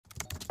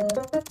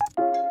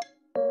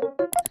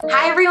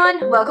Hi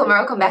everyone!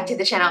 Welcome back to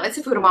the channel. It's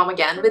a Poodle Mom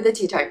again with the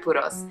two toy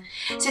poodles.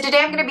 So today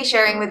I'm going to be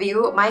sharing with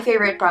you my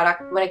favorite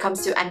product when it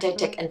comes to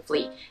anti-tick and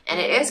flea,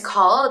 and it is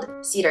called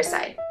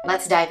Cedarcide.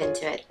 Let's dive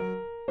into it.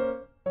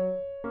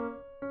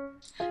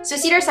 So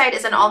Cedarcide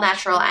is an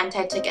all-natural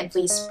anti-tick and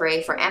flea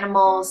spray for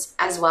animals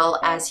as well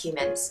as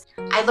humans.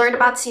 I learned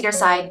about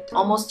Cedarcide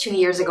almost 2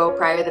 years ago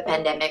prior to the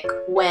pandemic,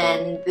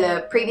 when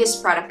the previous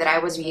product that I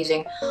was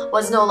using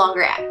was no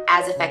longer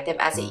as effective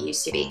as it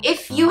used to be.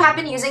 If you have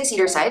been using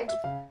Cedarcide,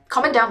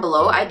 comment down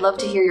below. I'd love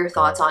to hear your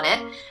thoughts on it,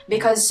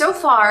 because so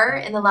far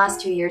in the last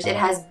 2 years it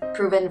has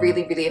proven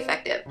really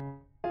effective.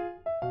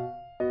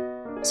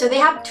 So they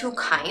have two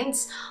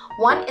kinds.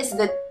 One is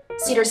the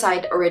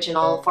Cedarcide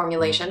original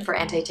formulation for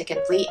anti-tick and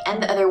flea,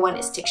 and the other one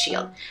is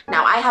Tickshield.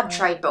 Now I have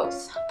tried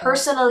both.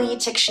 Personally,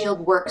 Tickshield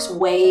works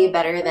way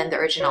better than the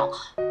original.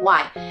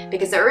 Why?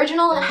 Because the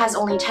original has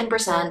only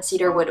 10%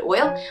 cedarwood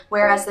oil,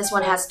 whereas this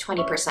one has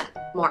 20%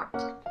 more.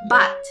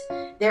 But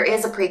there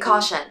is a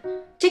precaution.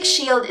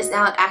 Tickshield is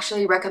not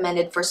actually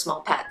recommended for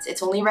small pets.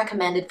 It's only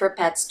recommended for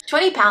pets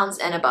 20 pounds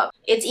and above.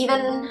 It's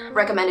even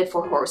recommended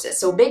for horses.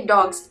 So big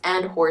dogs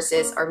and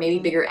horses, or maybe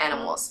bigger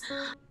animals.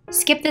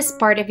 Skip this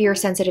part if you're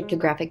sensitive to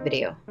graphic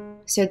video.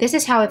 So this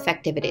is how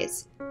effective it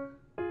is.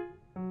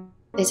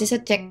 This is a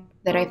tick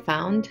that I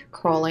found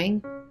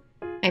crawling.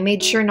 I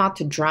made sure not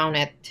to drown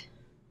it.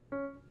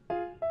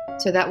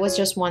 So that was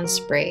just one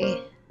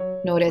spray.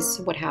 Notice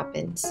what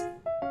happens.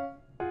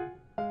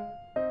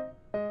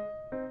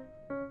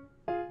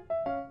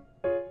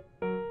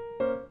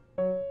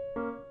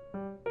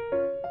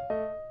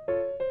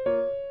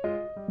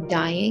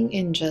 Dying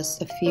in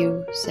just a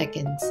few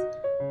seconds,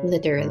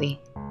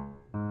 literally.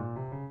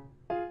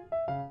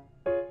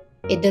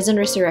 It doesn't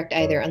resurrect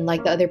either,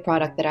 unlike the other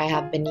product that I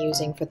have been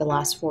using for the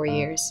last 4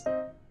 years.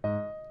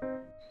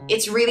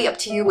 It's really up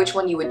to you which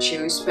one you would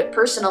choose, but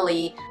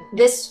personally,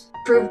 this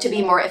proved to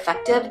be more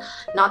effective.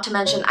 Not to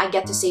mention, I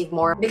get to save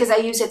more because I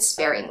use it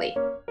sparingly.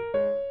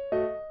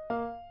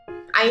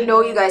 I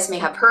know you guys may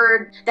have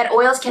heard that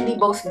oils can be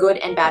both good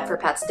and bad for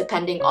pets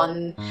depending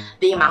on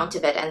the amount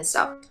of it and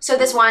stuff. So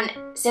this one,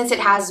 since it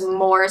has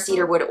more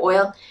cedarwood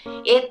oil,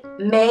 it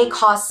may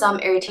cause some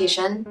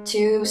irritation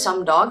to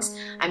some dogs.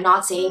 I'm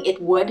not saying it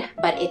would,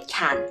 but it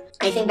can.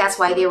 I think that's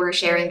why they were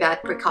sharing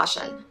that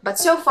precaution. But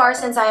so far,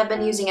 since I have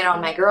been using it on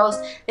my girls,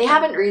 they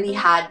haven't really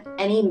had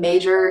any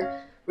major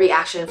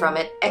reaction from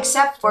it,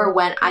 except for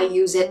when I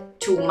use it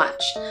too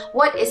much.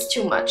 What is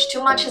too much?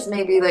 Too much is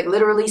maybe like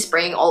literally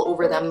spraying all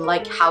over them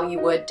like how you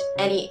would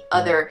any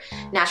other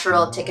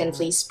natural tick and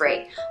flea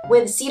spray.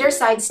 With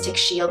Cedarcide's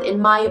Tickshield,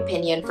 in my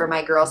opinion, for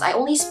my girls, I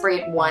only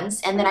spray it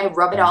once and then I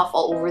rub it off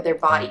all over their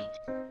body.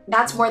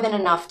 That's more than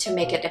enough to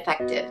make it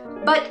effective.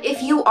 But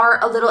if you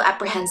are a little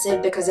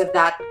apprehensive because of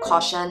that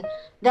caution,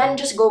 then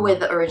just go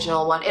with the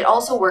original one. It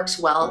also works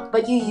well,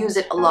 but you use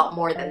it a lot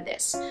more than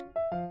this.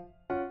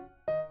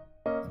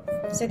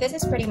 So this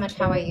is pretty much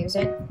how I use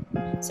it.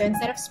 So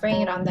instead of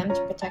spraying it on them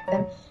to protect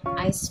them,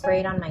 I spray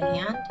it on my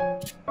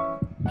hand.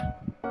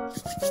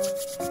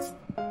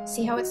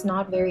 See how it's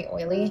not very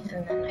oily?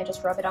 And then I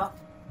just rub it off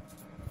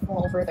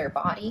all over their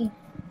body.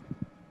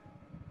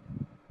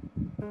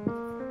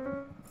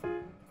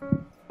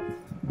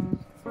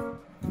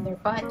 Their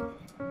butt.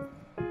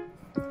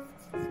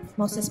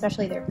 Most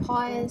especially their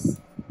paws.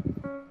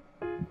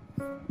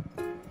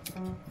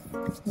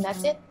 And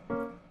that's it.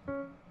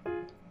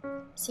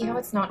 See how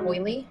it's not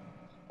oily?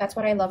 That's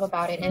what I love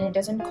about it, and it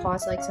doesn't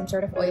cause like some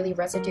sort of oily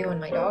residue on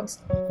my dogs,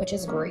 which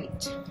is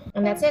great.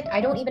 And that's it. I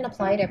don't even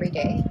apply it every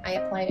day. I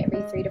apply it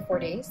every 3 to 4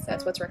 days.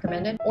 That's what's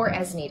recommended, or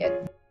as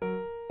needed.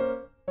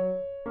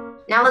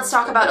 Now let's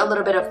talk about a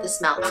little bit of the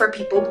smell. For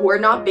people who are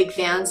not big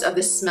fans of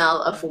the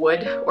smell of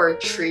wood or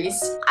trees,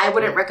 I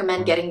wouldn't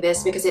recommend getting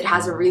this because it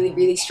has a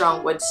really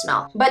strong wood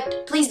smell.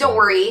 But please don't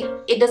worry,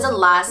 it doesn't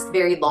last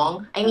very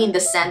long. I mean the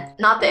scent,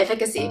 not the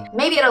efficacy.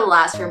 Maybe it'll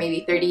last for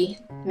maybe 30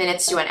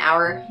 minutes to an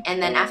hour,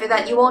 and then after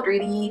that you won't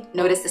really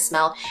notice the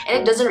smell, and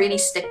it doesn't really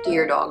stick to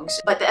your dogs.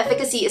 But the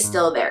efficacy is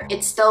still there.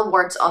 It still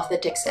wards off the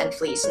ticks and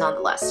fleas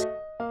nonetheless.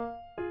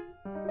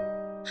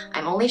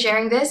 I'm only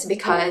sharing this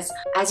because,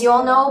 as you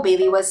all know,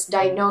 Bailey was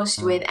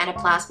diagnosed with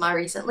anaplasma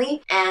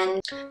recently, and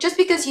just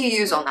because you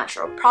use all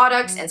natural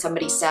products and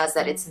somebody says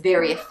that it's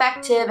very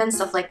effective and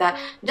stuff like that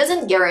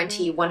doesn't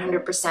guarantee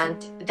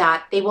 100%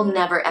 that they will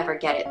never ever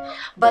get it.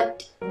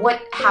 But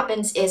what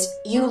happens is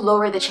you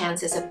lower the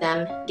chances of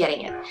them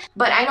getting it.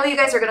 But I know you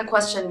guys are gonna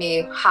question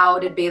me, how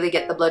did Bailey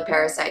get the blood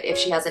parasite if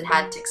she hasn't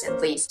had ticks and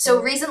fleas?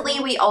 So recently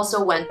we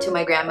also went to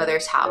my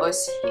grandmother's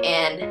house,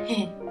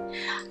 and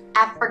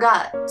I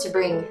forgot to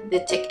bring the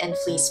tick and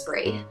flea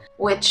spray,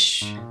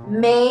 which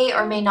may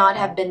or may not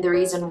have been the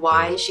reason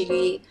why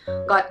she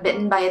got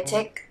bitten by a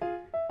tick.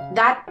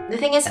 The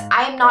thing is,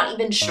 I'm not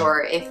even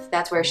sure if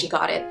that's where she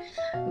got it.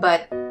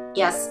 But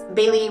yes,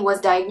 Bailey was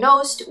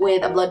diagnosed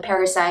with a blood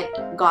parasite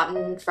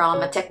gotten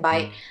from a tick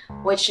bite,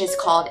 which is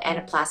called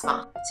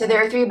anaplasma. So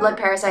there are 3 blood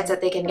parasites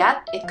that they can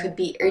get. It could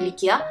be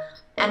Ehrlichia,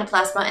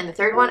 Anaplasma, and the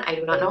third one I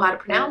do not know how to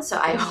pronounce, so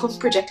I will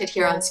project it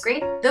here on the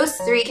screen. Those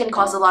three can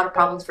cause a lot of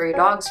problems for your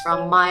dogs,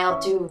 from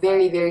mild to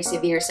very, very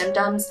severe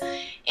symptoms,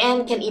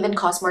 and can even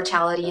cause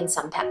mortality in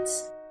some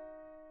pets.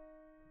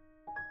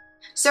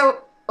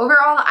 So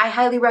overall, I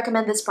highly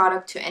recommend this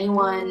product to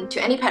anyone,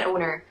 to any pet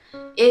owner.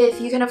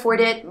 If you can afford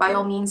it, by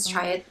all means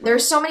try it.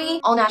 There's so many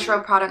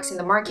all-natural products in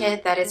the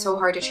market that it's so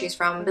hard to choose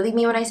from. Believe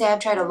me when I say I've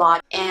tried a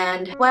lot,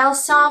 and while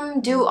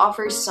some do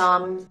offer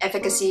some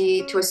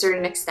efficacy to a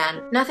certain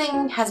extent,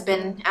 nothing has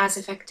been as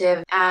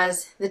effective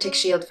as the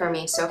Tickshield for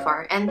me so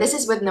far. And this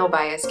is with no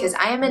bias, because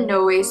I am in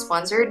no way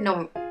sponsored,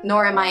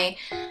 nor am I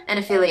an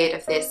affiliate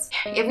of this.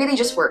 It really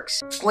just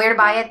works. Where to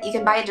buy it? You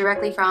can buy it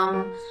directly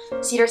from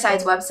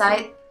Cedarcide's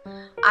website.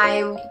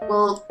 I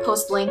will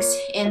post links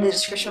in the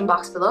description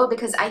box below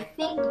because I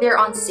think they're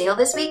on sale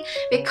this week,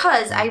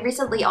 because I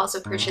recently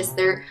also purchased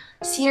their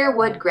cedar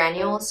wood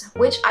granules,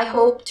 which I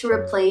hope to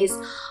replace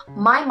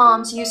my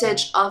mom's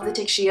usage of the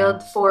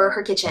Tickshield for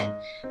her kitchen,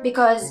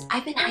 because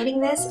I've been hiding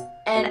this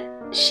and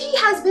she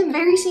has been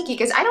very sneaky,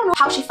 because I don't know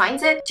how she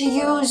finds it to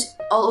use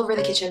all over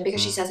the kitchen, because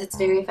she says it's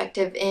very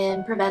effective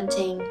in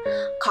preventing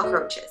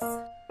cockroaches.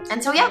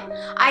 And so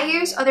yeah, I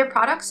use other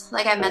products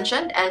like I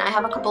mentioned, and I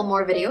have a couple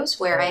more videos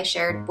where I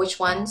shared which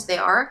ones they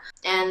are,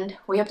 and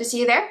we hope to see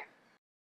you there.